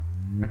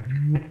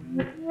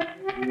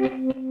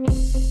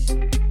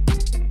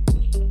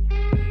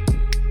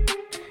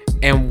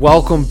And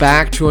welcome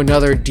back to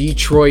another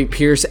Detroit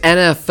Pierce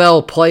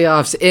NFL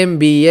playoffs,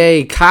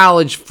 NBA,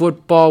 college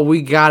football.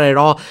 We got it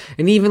all.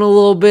 And even a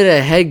little bit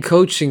of head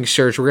coaching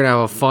search. We're going to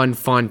have a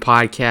fun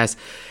podcast.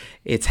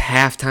 It's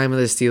halftime of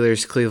the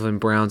Steelers-Cleveland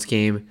Browns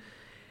game.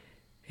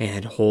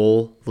 And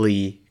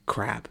holy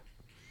crap.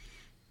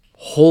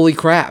 Holy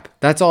crap.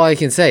 That's all I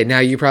can say. Now,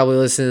 you probably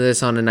listen to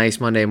this on a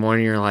nice Monday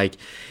morning. You're like,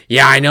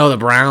 yeah, I know the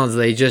Browns.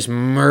 They just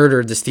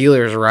murdered the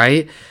Steelers,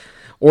 right?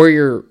 Or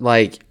you're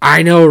like,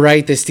 I know,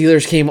 right? The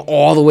Steelers came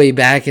all the way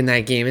back in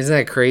that game. Isn't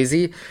that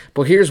crazy?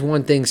 But here's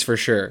one thing for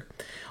sure.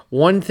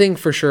 One thing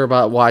for sure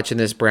about watching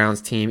this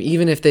Browns team,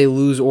 even if they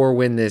lose or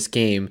win this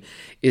game,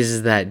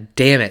 is that,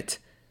 damn it,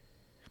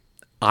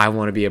 I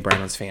want to be a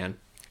Browns fan.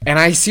 And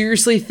I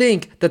seriously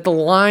think that the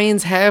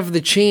Lions have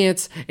the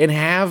chance and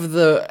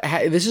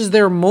this is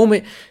their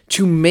moment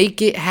to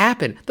make it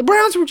happen. The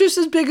Browns were just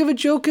as big of a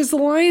joke as the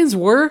Lions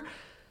were.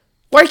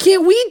 Why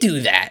can't we do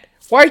that?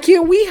 Why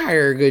can't we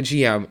hire a good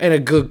GM and a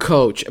good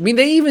coach? I mean,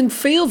 they even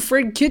failed.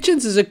 Fred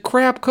Kitchens is a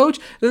crap coach.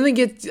 Then they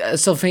get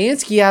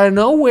Stefanski out of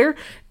nowhere.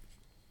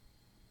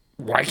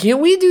 Why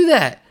can't we do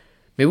that?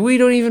 Maybe we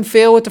don't even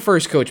fail with the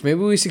first coach. Maybe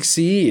we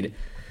succeed.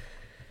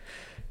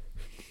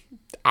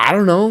 I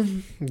don't know.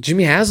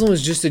 Jimmy Haslam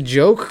was just a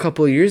joke a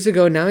couple of years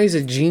ago. Now he's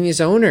a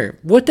genius owner.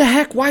 What the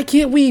heck? Why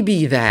can't we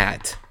be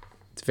that?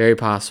 It's very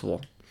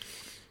possible.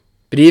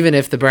 But even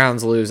if the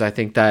Browns lose, I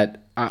think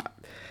that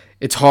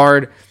it's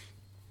hard.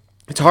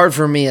 It's hard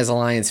for me as a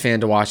Lions fan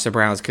to watch the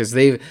Browns because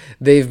they've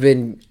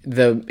been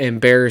the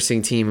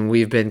embarrassing team and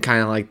we've been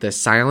kind of like the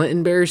silent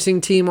embarrassing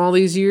team all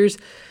these years.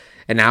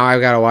 And now I've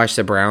got to watch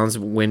the Browns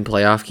win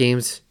playoff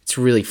games. It's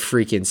really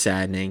freaking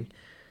saddening.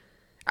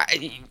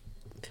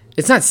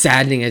 It's not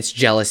saddening, it's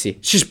jealousy.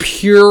 It's just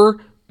pure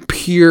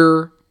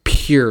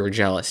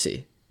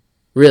jealousy.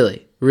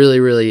 Really,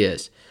 really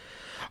is.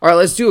 All right,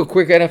 let's do a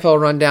quick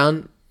NFL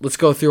rundown. Let's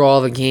go through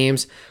all the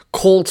games.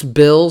 Colts,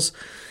 Bills.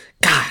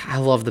 God, I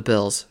love the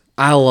Bills.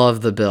 I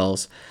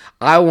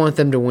want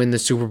them to win the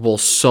Super Bowl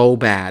so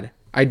bad.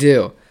 I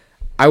do.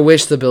 I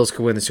wish the Bills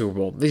could win the Super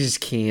Bowl. They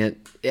just can't.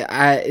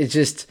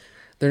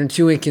 They're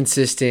too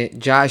inconsistent.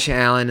 Josh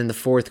Allen in the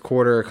fourth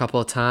quarter a couple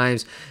of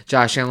times.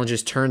 Josh Allen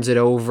just turns it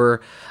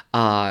over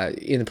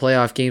in the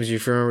playoff games.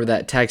 If you remember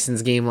that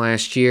Texans game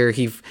last year,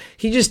 he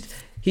just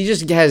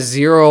has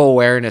zero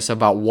awareness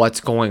about what's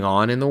going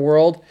on in the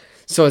world.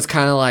 So it's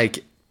kind of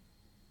like,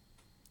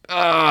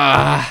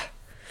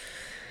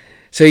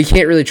 So you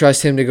can't really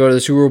trust him to go to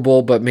the Super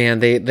Bowl, but man,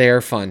 they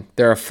are fun.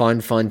 They're a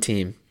fun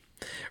team.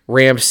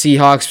 Rams,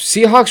 Seahawks.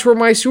 Seahawks were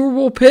my Super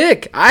Bowl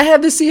pick. I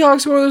had the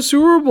Seahawks go to the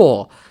Super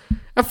Bowl.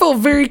 I felt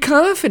very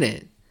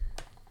confident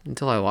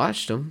until I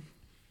watched them.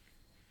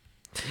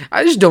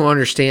 I just don't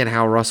understand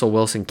how Russell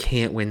Wilson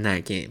can't win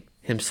that game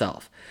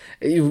himself.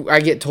 I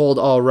get told,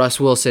 oh, Russ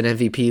Wilson,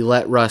 MVP,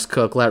 let Russ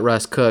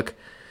cook.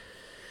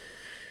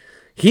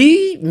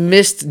 He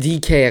missed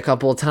DK a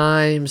couple of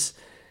times.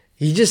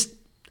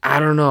 I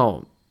don't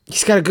know.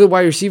 He's got a good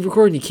wide receiver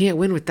core, and you can't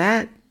win with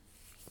that.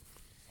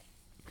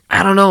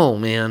 I don't know,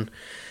 man.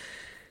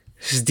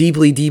 This is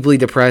deeply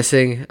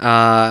depressing.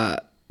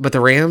 But the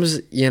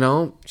Rams,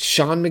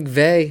 Sean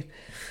McVay.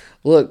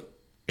 Look,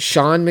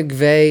 Sean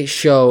McVay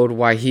showed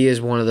why he is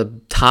one of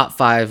the top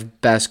 5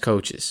 best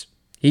coaches.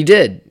 He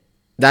did.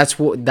 That's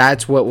what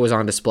was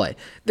on display.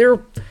 They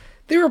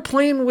were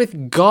playing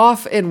with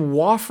Goff and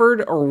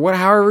Wofford, or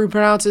however you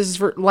pronounce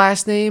his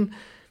last name.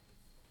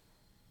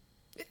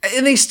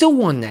 And they still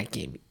won that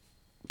game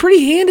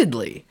pretty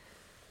handedly.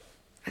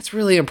 That's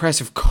really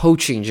impressive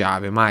coaching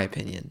job, in my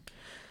opinion.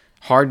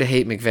 Hard to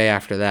hate McVay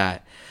after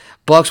that.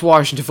 Bucs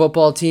Washington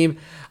football team.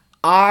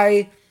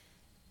 I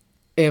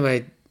am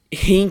a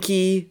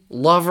Hinkie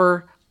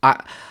lover.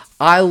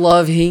 I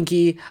love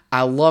Hinkie.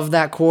 I love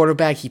that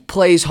quarterback. He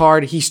plays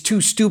hard. He's too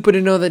stupid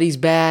to know that he's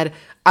bad.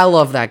 I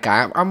love that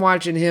guy. I'm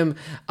watching him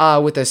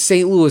with the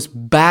St. Louis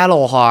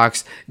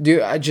Battlehawks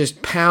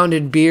just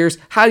pounding beers.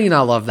 How do you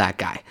not love that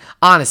guy?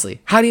 Honestly,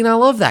 how do you not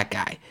love that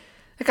guy?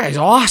 That guy's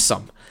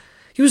awesome.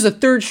 He was the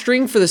third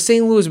string for the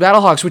St. Louis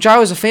Battlehawks, which I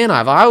was a fan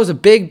of. I was a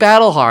big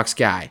Battlehawks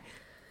guy.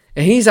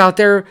 And he's out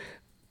there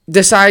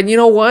deciding, you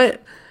know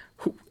what?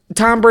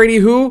 Tom Brady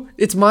who?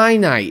 It's my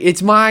night.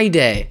 It's my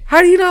day.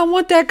 How do you not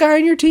want that guy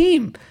on your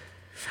team?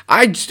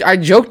 I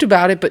joked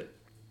about it, but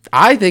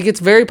I think it's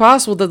very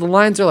possible that the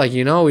Lions are like,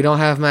 we don't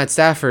have Matt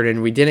Stafford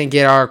and we didn't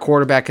get our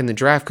quarterback in the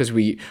draft because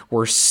we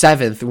were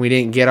 7th and we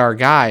didn't get our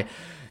guy.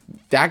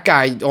 That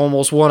guy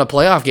almost won a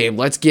playoff game.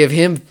 Let's give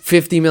him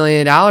 $50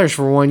 million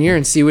for 1 year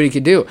and see what he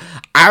could do.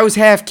 I was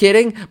half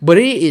kidding, but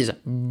it is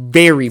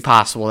very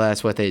possible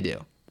that's what they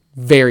do.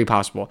 Very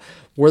possible.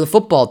 Where the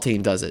football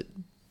team does it.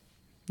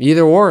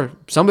 Either or,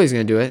 somebody's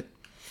going to do it.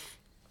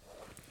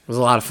 It was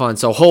a lot of fun.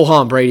 So,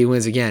 ho-hum, Brady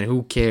wins again.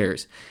 Who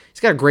cares? He's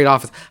got a great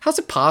offense. How's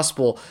it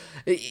possible?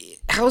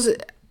 How's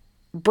it?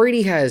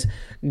 Brady has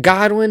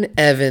Godwin,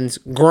 Evans,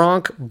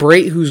 Gronk,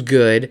 Brate, who's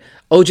good,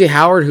 O.J.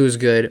 Howard, who's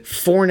good,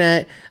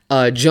 Fournette,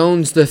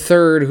 Jones the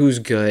third, who's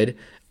good,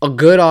 a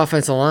good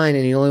offensive line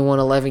and he only won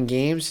 11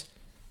 games.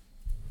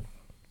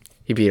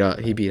 He beat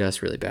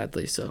us really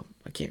badly, so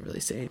I can't really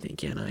say anything,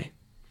 can I?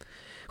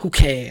 Who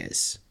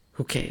cares?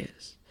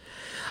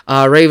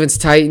 Ravens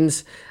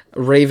Titans.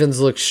 Ravens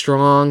look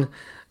strong.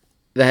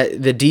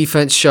 That the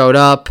defense showed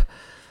up.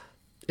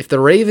 If the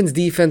Ravens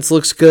defense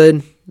looks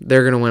good,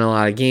 they're going to win a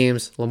lot of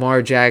games.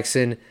 Lamar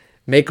Jackson,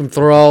 make him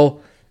throw.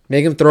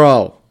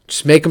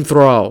 Just make him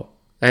throw.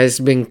 That has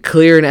been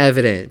clear and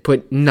evident.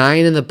 Put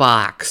 9 in the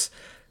box.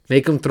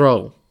 Make him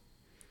throw.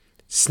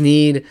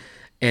 Snead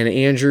and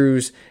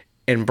Andrews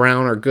and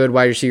Brown are good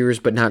wide receivers,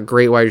 but not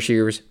great wide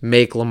receivers.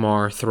 Make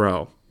Lamar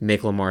throw.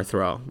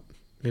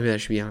 Maybe that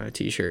should be on a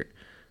t-shirt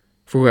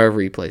for whoever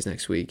he plays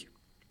next week.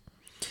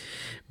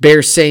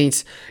 Bears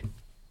Saints.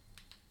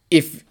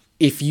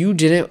 If you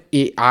didn't,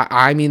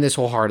 I mean this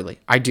wholeheartedly.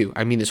 I do.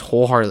 I mean this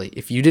wholeheartedly.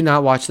 If you did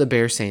not watch the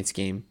Bears Saints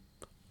game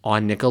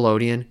on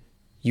Nickelodeon,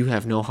 you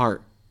have no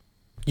heart.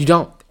 You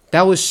don't.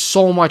 That was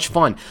so much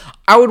fun.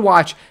 I would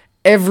watch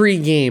every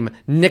game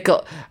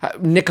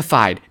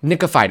nickified.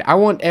 I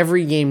want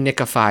every game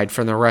nickified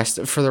for the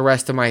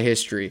rest of my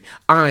history.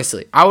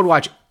 Honestly, I would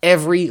watch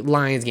every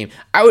Lions game.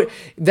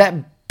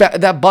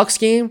 That Bucks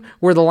game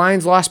where the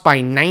Lions lost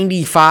by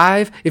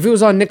 95. If it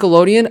was on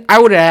Nickelodeon, I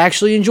would have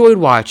actually enjoyed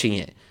watching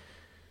it.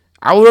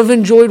 I would have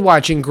enjoyed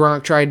watching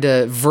Gronk try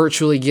to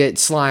virtually get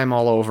slime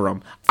all over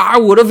him. I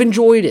would have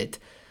enjoyed it.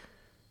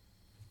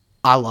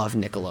 I love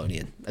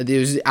Nickelodeon.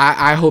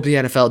 I hope the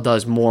NFL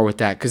does more with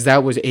that because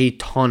that was a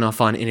ton of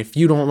fun. And if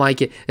you don't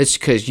like it, it's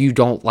because you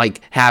don't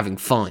like having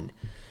fun.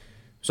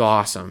 It's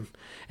awesome.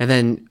 And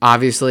then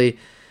obviously,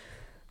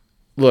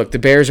 look, the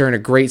Bears are in a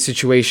great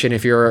situation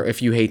if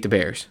you hate the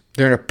Bears.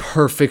 They're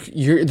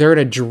in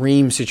a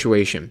dream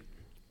situation.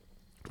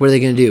 What are they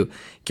going to do?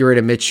 Get rid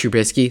of Mitch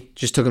Trubisky?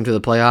 Just took him to the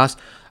playoffs.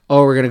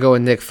 Oh, we're going to go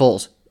with Nick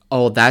Foles.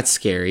 Oh, that's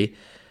scary.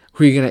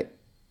 You're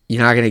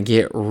not going to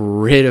get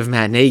rid of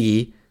Matt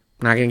Nagy.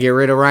 Not going to get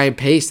rid of Ryan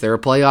Pace. They're a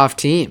playoff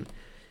team.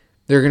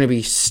 They're going to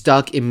be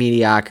stuck in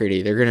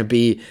mediocrity.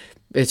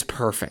 It's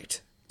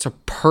perfect. It's a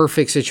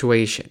perfect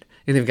situation.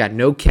 And they've got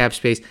no cap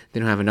space. They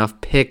don't have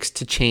enough picks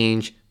to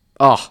change.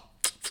 Oh,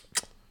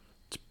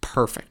 it's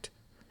perfect.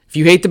 If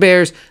you hate the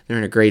Bears, they're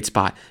in a great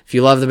spot. If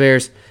you love the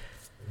Bears,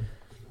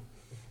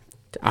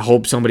 I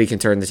hope somebody can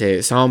turn the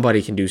table.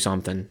 Somebody can do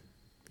something.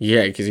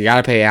 Yeah, because you got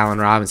to pay Allen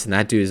Robinson.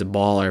 That dude is a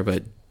baller,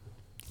 but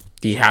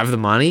do you have the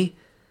money?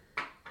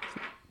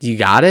 You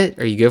got it?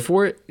 Are you good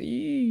for it?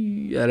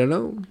 I don't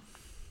know.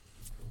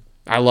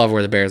 I love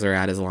where the Bears are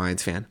at as a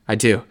Lions fan. I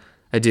do.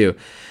 The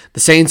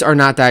Saints are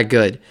not that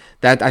good.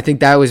 I think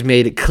that was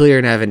made clear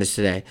in evidence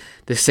today.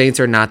 The Saints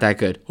are not that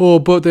good. Oh,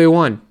 but they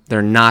won.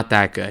 They're not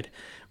that good.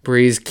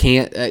 Breeze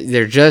can't.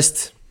 They're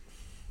just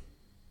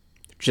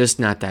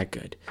not that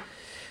good.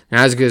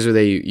 Not as good as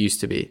they used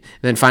to be.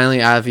 And then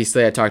finally,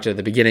 obviously, I talked at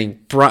the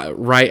beginning.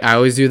 Right, I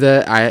always do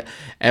that.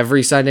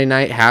 Every Sunday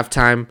night,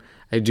 halftime,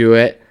 I do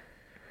it.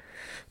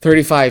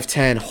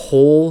 35-10.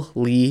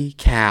 Holy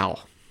cow.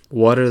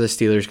 What are the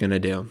Steelers going to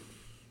do?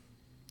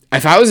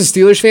 If I was a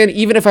Steelers fan,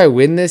 even if I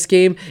win this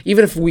game,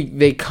 even if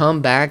they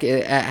come back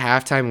at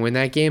halftime and win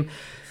that game,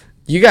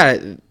 you got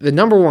the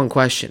number one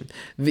question.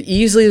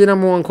 Easily the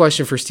number one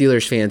question for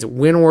Steelers fans,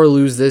 win or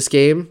lose this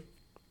game,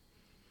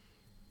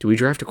 do we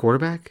draft a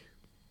quarterback?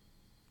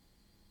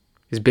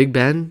 Is Big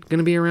Ben going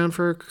to be around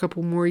for a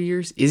couple more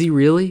years? Is he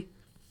really?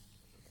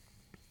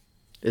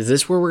 Is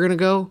this where we're going to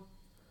go?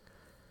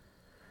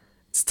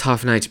 It's a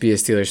tough night to be a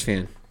Steelers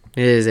fan.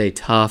 It is a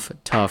tough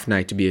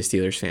night to be a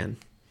Steelers fan.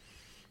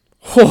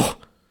 Whew. All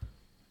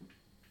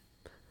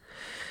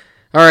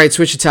right,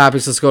 switch of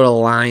topics. Let's go to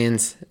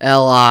Lions.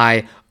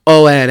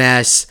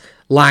 Lions.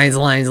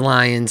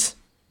 Lions.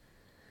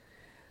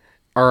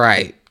 All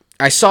right.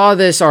 I saw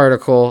this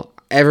article.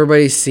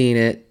 Everybody's seen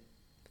it.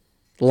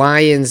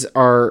 Lions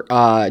are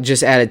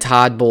just added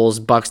Todd Bowles,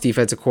 Bucs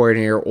defensive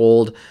coordinator,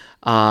 old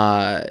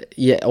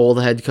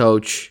head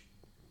coach,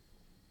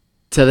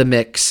 to the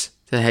mix.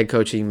 The head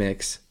coaching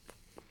mix.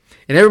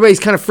 And everybody's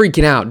kind of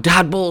freaking out.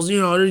 Todd Bowles,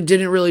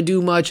 didn't really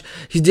do much.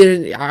 He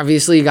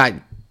got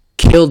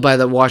killed by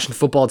the Washington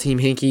football team.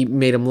 Hinkie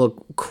made him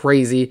look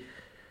crazy.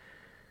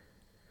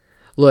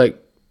 Look,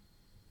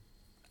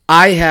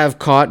 I have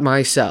caught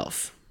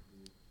myself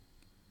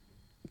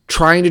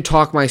trying to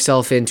talk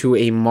myself into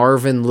a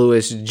Marvin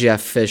Lewis-Jeff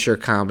Fisher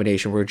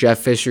combination where Jeff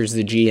Fisher's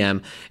the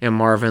GM and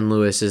Marvin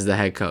Lewis is the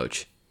head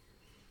coach.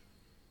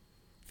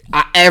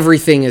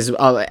 Everything is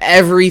above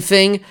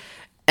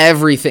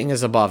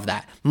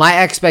that.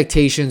 My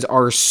expectations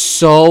are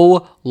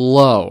so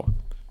low.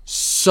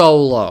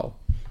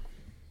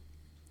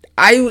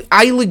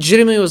 I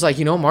legitimately was like,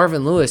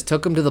 Marvin Lewis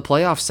took the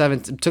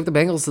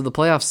Bengals to the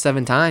playoffs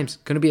 7 times.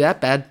 Couldn't be that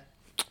bad.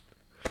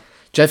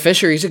 Jeff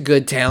Fisher, he's a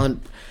good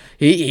talent.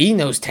 He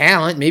knows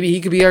talent. Maybe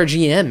he could be our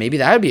GM. Maybe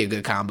that would be a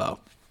good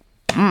combo.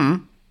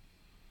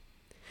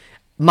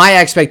 My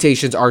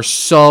expectations are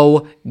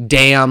so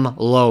damn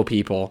low,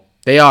 people.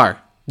 They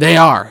are.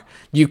 The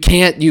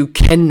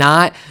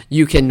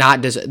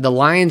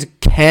Lions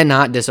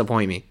cannot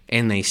disappoint me,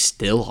 and they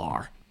still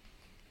are.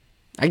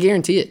 I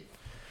guarantee it.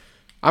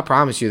 I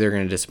promise you they're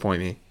going to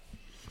disappoint me.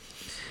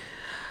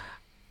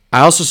 I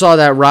also saw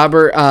that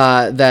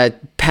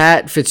that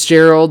Pat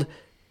Fitzgerald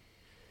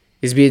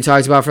is being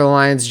talked about for the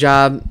Lions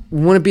job.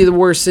 Wouldn't it be the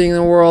worst thing in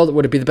the world?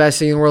 Would it be the best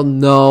thing in the world?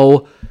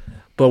 No.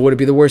 But would it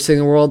be the worst thing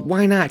in the world?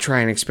 Why not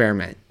try an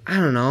experiment? I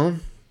don't know.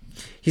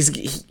 He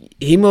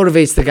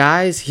motivates the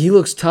guys. He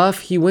looks tough.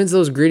 He wins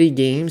those gritty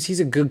games. He's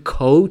a good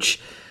coach.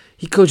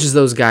 He coaches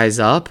those guys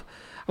up.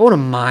 I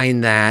wouldn't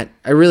mind that.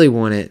 I really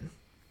wouldn't.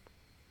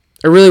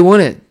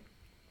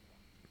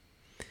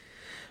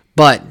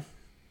 But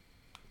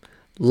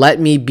let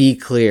me be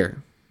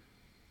clear.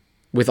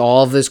 With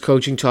all of this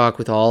coaching talk,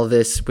 with all of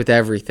this, with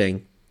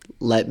everything,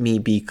 let me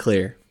be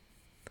clear.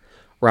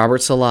 Robert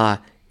Saleh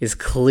is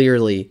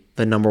clearly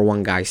the number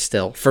one guy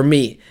still for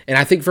me, and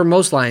I think for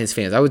most Lions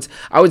fans. I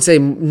would say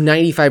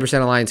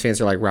 95% of Lions fans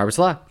are like Robert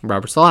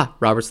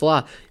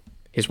Saleh.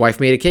 His wife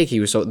made a cake.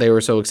 They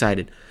were so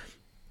excited.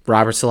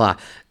 Robert Saleh.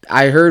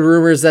 I heard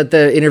rumors that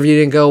the interview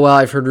didn't go well.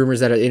 I've heard rumors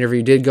that an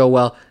interview did go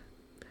well.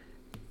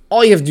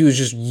 All you have to do is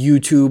just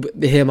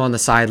YouTube him on the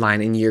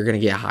sideline, and you're gonna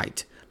get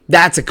hyped.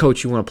 That's a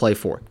coach you want to play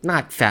for,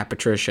 not Fat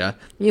Patricia.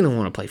 You don't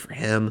want to play for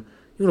him.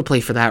 You want to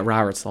play for that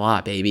Robert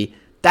Saleh, baby.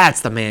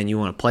 That's the man you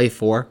want to play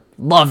for.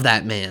 Love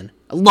that man.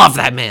 I love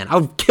that man. I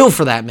would kill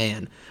for that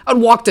man. I'd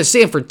walk to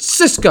San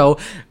Francisco,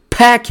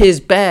 pack his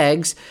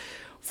bags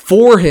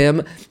for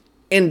him,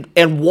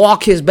 and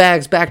walk his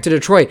bags back to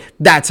Detroit.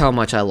 That's how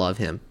much I love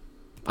him.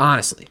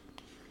 Honestly.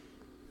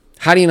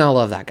 How do you not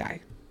love that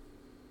guy?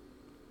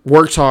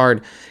 Works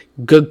hard,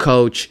 good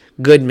coach,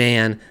 good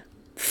man,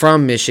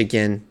 from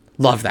Michigan.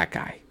 Love that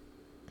guy.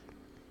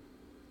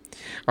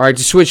 All right,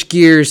 to switch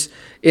gears,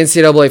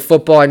 NCAA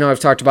football. I know I've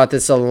talked about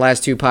this on the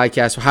last two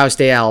podcasts. Ohio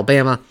State,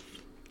 Alabama.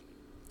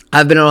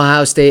 I've been in the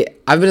Ohio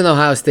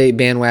State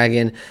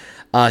bandwagon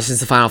since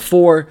the Final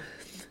Four.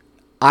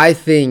 I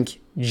think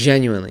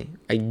genuinely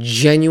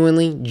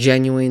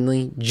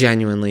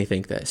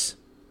think this.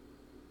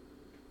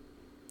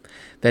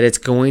 That it's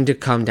going to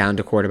come down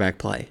to quarterback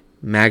play.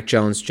 Mac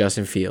Jones,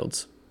 Justin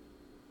Fields.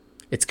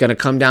 It's going to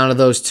come down to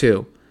those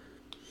two.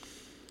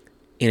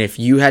 And if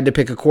you had to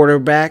pick a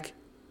quarterback,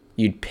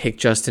 you'd pick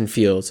Justin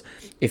Fields.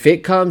 If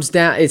it comes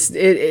down, it's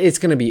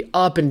going to be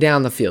up and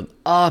down the field.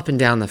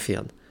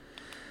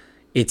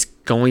 It's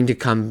going to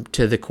come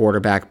to the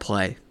quarterback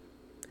play.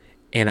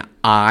 And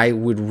I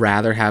would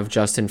rather have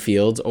Justin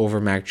Fields over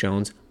Mac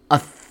Jones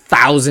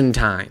 1,000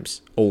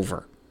 times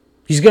over.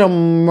 He's going to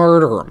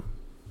murder him.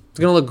 It's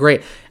going to look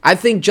great. I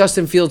think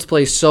Justin Fields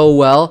plays so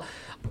well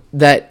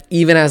that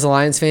even as a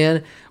Lions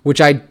fan,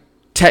 which I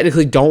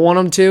technically don't want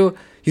him to,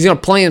 he's going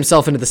to play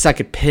himself into the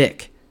second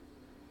pick.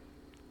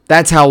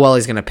 That's how well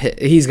he's going to play.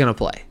 He's going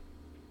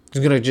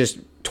to just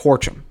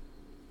torch him.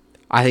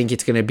 I think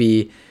it's going to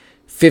be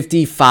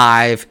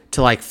 55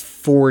 to like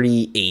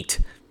 48.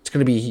 It's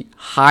going to be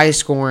high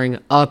scoring,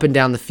 up and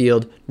down the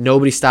field.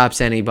 Nobody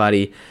stops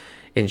anybody.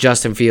 And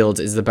Justin Fields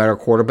is the better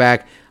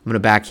quarterback. I'm going to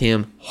back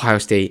him. Ohio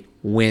State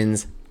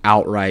wins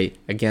outright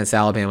against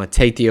Alabama.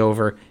 Take the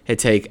over.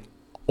 Take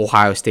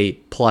Ohio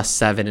State plus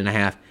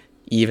 7.5.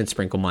 Even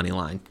sprinkle money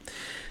line.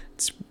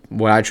 It's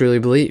what I truly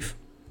believe.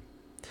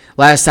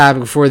 Last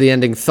topic before the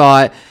ending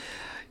thought.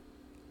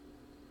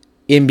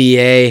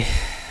 NBA.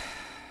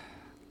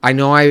 I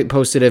know I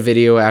posted a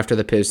video after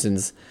the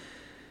Pistons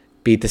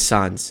beat the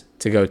Suns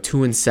to go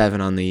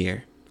 2-7 on the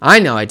year. I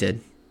know I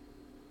did.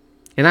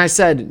 And I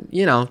said,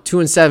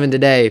 2-7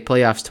 today,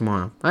 playoffs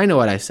tomorrow. I know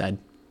what I said.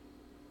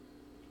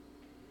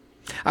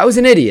 I was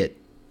an idiot.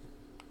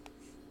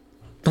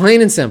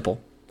 Plain and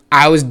simple.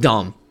 I was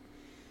dumb.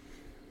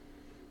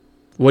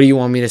 What do you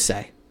want me to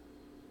say?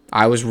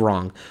 I was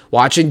wrong.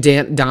 Watching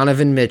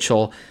Donovan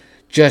Mitchell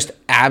just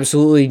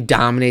absolutely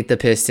dominate the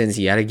Pistons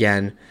yet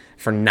again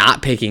for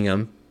not picking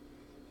him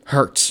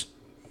hurts.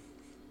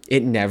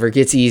 It never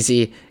gets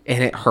easy,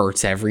 and it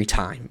hurts every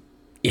time.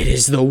 It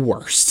is the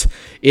worst.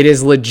 It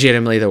is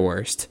legitimately the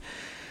worst.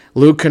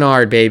 Luke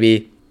Kennard,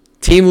 baby.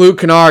 Team Luke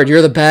Kennard,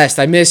 you're the best.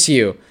 I miss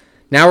you.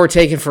 Now we're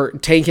taking for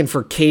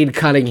Cade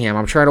Cunningham.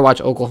 I'm trying to watch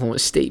Oklahoma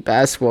State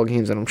basketball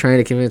games, and I'm trying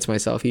to convince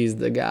myself he's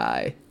the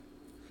guy.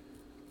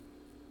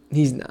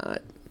 He's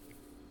not.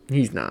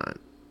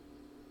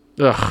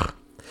 Ugh.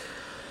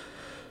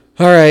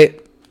 All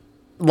right.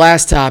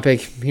 Last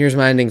topic. Here's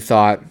my ending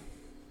thought.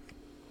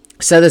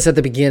 I said this at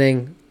the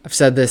beginning. I've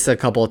said this a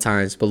couple of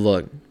times, but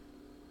look.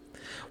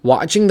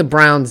 Watching the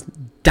Browns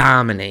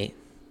dominate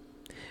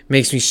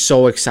makes me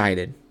so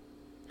excited.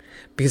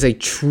 Because I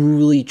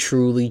truly,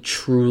 truly,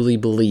 truly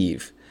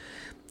believe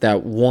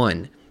that,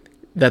 one,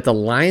 that the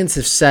Lions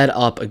have set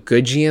up a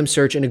good GM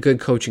search and a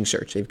good coaching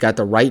search. They've got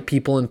the right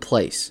people in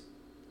place.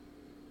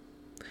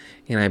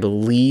 And I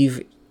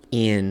believe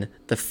in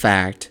the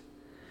fact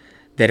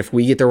that if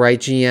we get the right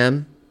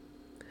GM,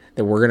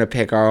 that we're going to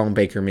pick our own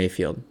Baker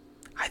Mayfield.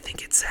 I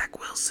think it's Zach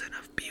Wilson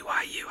of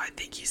BYU. I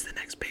think he's the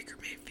next Baker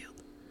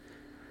Mayfield.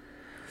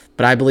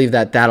 But I believe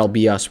that that'll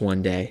be us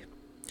one day.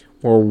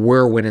 where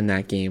we're winning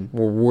that game,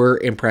 where we're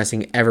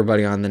impressing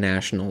everybody on the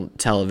national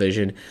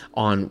television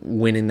on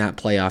winning that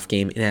playoff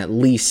game and at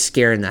least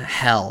scaring the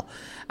hell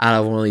out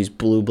of one of these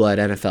blue blood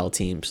NFL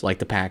teams like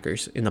the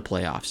Packers in the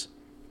playoffs.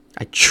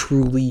 I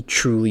truly,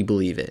 truly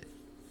believe it.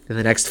 In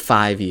the next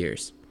 5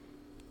 years.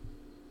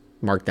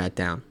 Mark that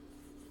down.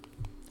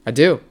 I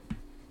do.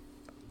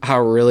 I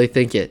really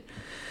think it.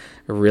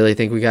 I really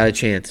think we got a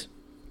chance.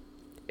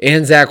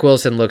 And Zach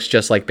Wilson looks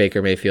just like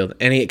Baker Mayfield.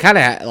 And he kind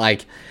of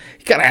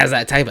has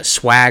that type of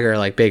swagger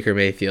like Baker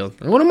Mayfield.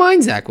 I wouldn't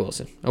mind Zach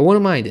Wilson. I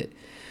wouldn't mind it.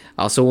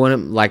 I also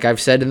wouldn't, like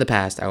I've said in the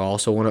past, I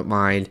also wouldn't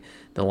mind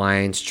the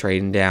Lions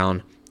trading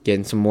down,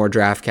 getting some more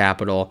draft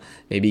capital,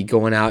 maybe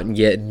going out and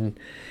getting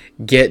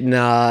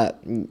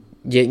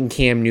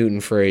Cam Newton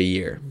for a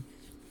year.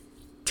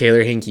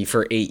 Taylor Hinkie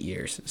for 8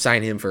 years.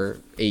 Sign him for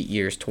 8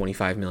 years,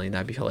 $25 million.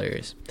 That'd be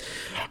hilarious.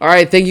 All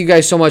right, thank you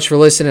guys so much for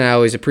listening. I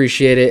always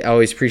appreciate it. I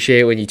always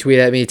appreciate it when you tweet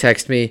at me,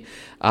 text me,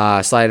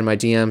 slide in my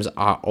DMs.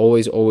 I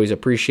always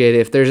appreciate it.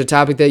 If there's a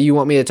topic that you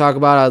want me to talk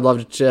about, I'd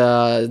love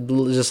to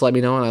just let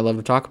me know, and I'd love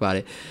to talk about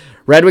it.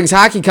 Red Wings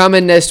hockey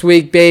coming next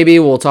week, baby.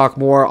 We'll talk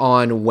more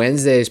on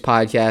Wednesday's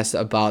podcast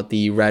about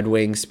the Red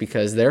Wings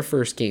because their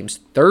first game's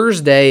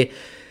Thursday.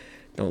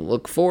 Don't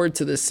look forward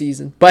to this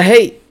season. But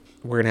hey,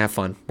 we're going to have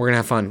fun. We're going to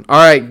have fun. All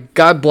right.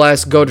 God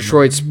bless. Go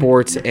Detroit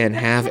Sports and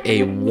have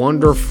a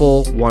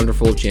wonderful,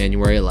 wonderful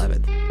January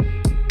 11th.